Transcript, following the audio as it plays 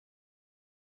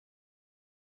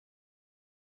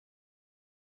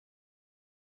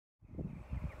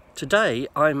Today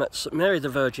I'm at St Mary the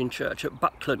Virgin Church at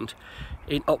Buckland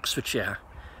in Oxfordshire.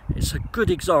 It's a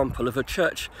good example of a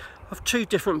church of two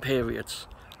different periods,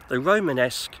 the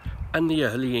Romanesque and the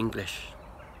early English.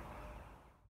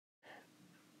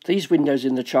 These windows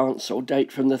in the chancel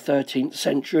date from the 13th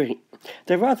century.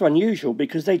 They're rather unusual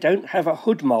because they don't have a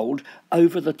hood mould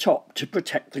over the top to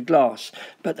protect the glass,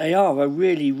 but they are a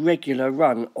really regular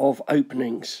run of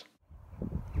openings.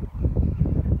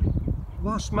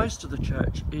 Whilst most of the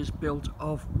church is built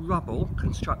of rubble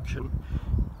construction,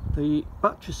 the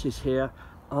buttresses here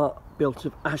are built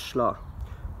of ashlar,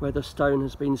 where the stone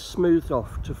has been smoothed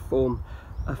off to form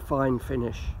a fine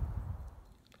finish.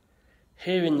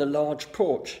 Here in the large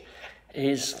porch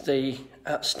is the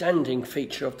outstanding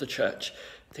feature of the church,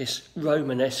 this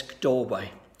Romanesque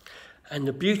doorway. And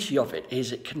the beauty of it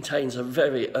is it contains a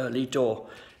very early door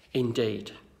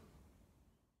indeed.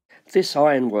 This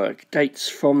ironwork dates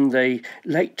from the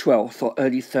late 12th or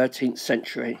early 13th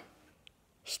century.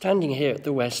 Standing here at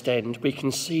the west end, we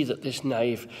can see that this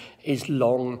nave is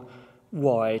long,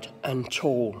 wide and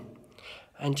tall.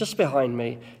 And just behind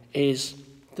me is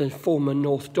the former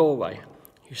north doorway.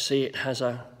 You see it has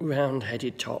a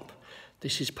round-headed top.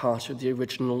 This is part of the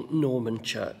original Norman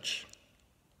church.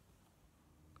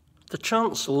 The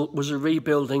chancel was a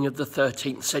rebuilding of the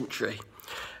 13th century,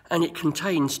 and it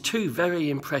contains two very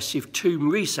impressive tomb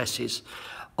recesses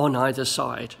on either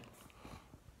side.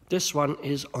 This one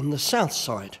is on the south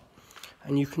side,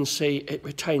 and you can see it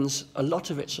retains a lot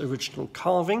of its original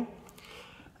carving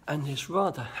and this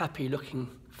rather happy-looking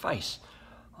face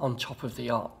on top of the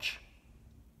arch.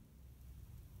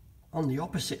 On the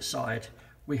opposite side,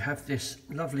 we have this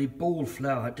lovely ball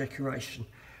flower decoration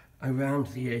around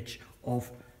the edge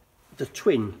of the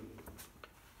twin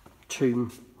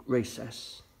tomb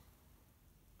recess.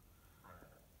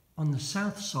 On the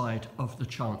south side of the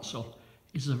chancel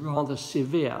is a rather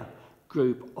severe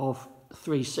group of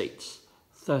three seats,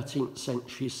 13th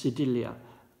century sedilia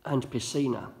and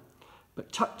piscina.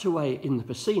 But tucked away in the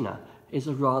piscina is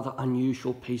a rather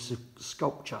unusual piece of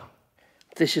sculpture.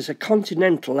 This is a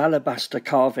continental alabaster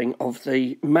carving of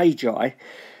the Magi,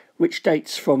 which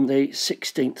dates from the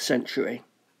 16th century.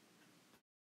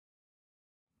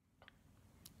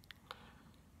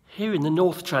 Here in the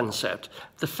north transept,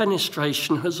 the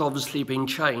fenestration has obviously been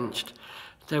changed.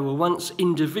 There were once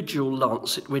individual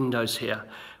lancet windows here,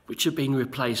 which have been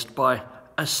replaced by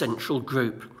a central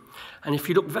group. And if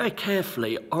you look very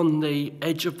carefully on the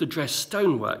edge of the dressed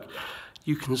stonework,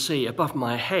 you can see above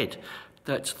my head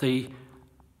that the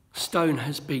stone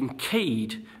has been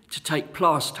keyed to take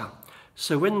plaster.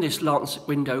 So when this lancet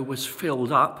window was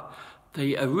filled up,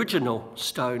 the original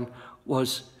stone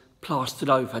was plastered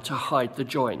over to hide the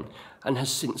join and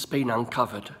has since been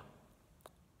uncovered.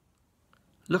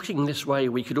 Looking this way,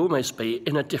 we could almost be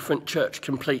in a different church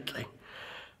completely.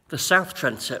 The south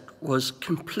transept was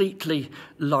completely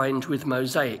lined with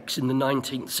mosaics in the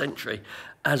 19th century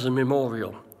as a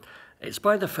memorial. It's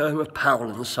by the firm of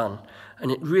Powell & Son,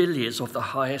 and it really is of the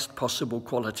highest possible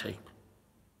quality.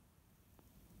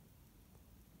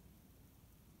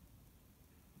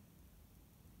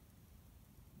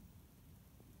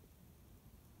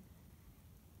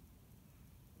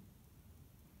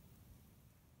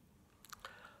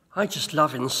 I just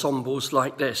love ensembles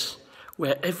like this,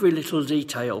 where every little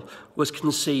detail was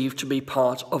conceived to be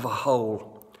part of a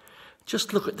whole.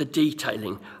 Just look at the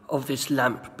detailing of this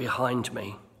lamp behind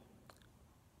me.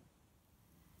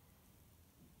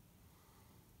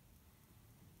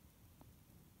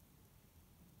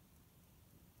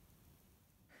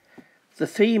 The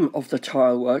theme of the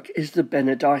tilework is the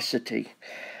Benedicite,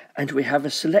 and we have a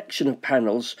selection of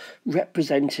panels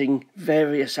representing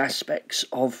various aspects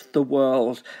of the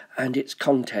world and its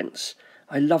contents.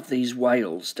 I love these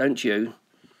whales, don't you?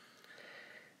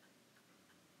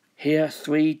 Here,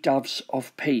 three doves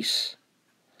of peace,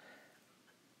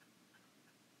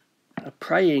 a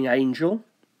praying angel,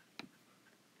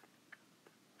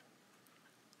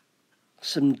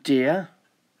 some deer,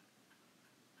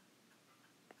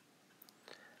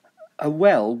 a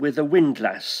well with a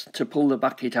windlass to pull the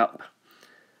bucket up,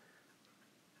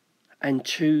 and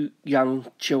two young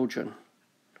children.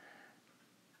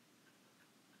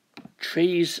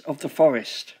 Trees of the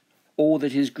forest, all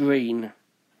that is green,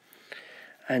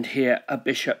 and here a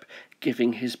bishop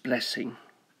giving his blessing.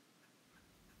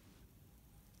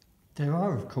 There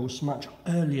are, of course, much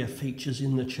earlier features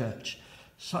in the church,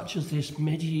 such as this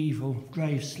medieval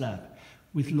grave slab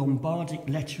with Lombardic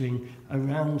lettering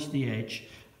around the edge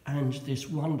and this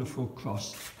wonderful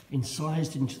cross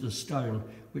incised into the stone,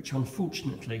 which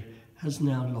unfortunately has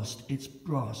now lost its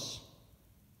brass.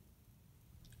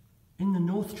 In the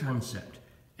north transept,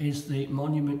 is the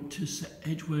monument to Sir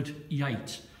Edward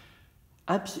Yate,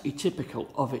 absolutely typical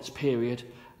of its period,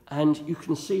 and you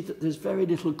can see that there's very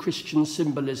little Christian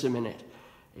symbolism in it.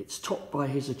 It's topped by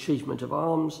his achievement of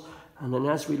arms, and then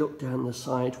as we look down the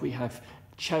side we have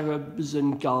cherubs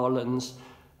and garlands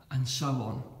and so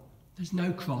on. There's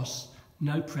no cross,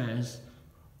 no prayers,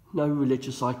 no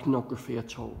religious iconography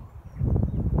at all.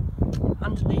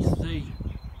 Underneath the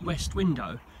west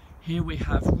window, here we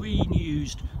have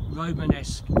reused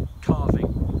Romanesque carving.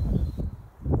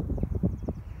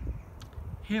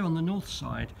 Here on the north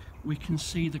side we can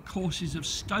see the courses of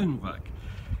stonework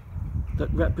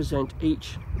that represent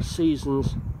each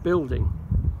season's building.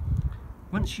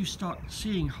 Once you start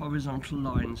seeing horizontal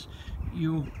lines,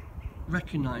 you'll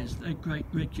recognise their great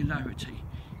regularity,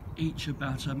 each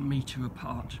about a metre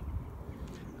apart.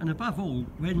 And above all,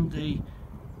 when the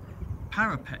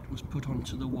parapet was put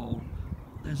onto the wall,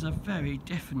 there's a very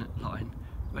definite line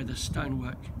where the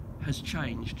stonework has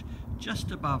changed,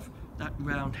 just above that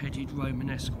round-headed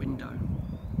Romanesque window.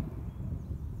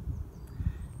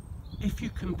 If you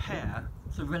compare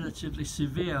the relatively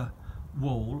severe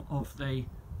wall of the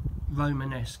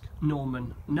Romanesque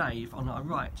Norman nave on our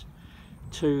right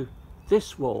to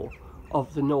this wall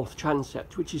of the north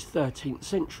transept, which is 13th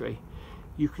century,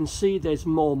 you can see there's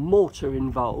more mortar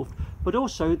involved, but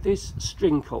also this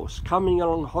string course coming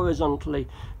along horizontally,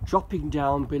 dropping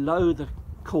down below the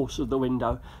course of the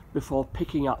window before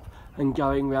picking up and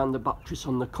going round the buttress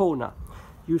on the corner.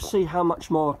 You see how much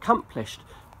more accomplished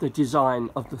the design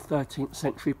of the 13th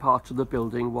century part of the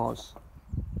building was.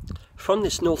 From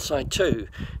this north side too,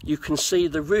 you can see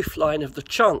the roof line of the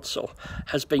chancel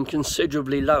has been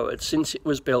considerably lowered since it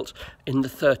was built in the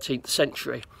 13th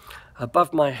century.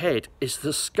 Above my head is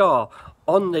the scar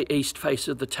on the east face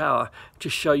of the tower to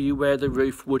show you where the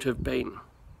roof would have been.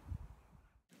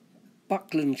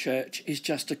 Buckland Church is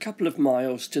just a couple of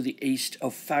miles to the east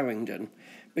of Farringdon,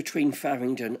 between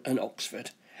Farringdon and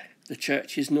Oxford. The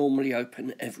church is normally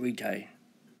open every day.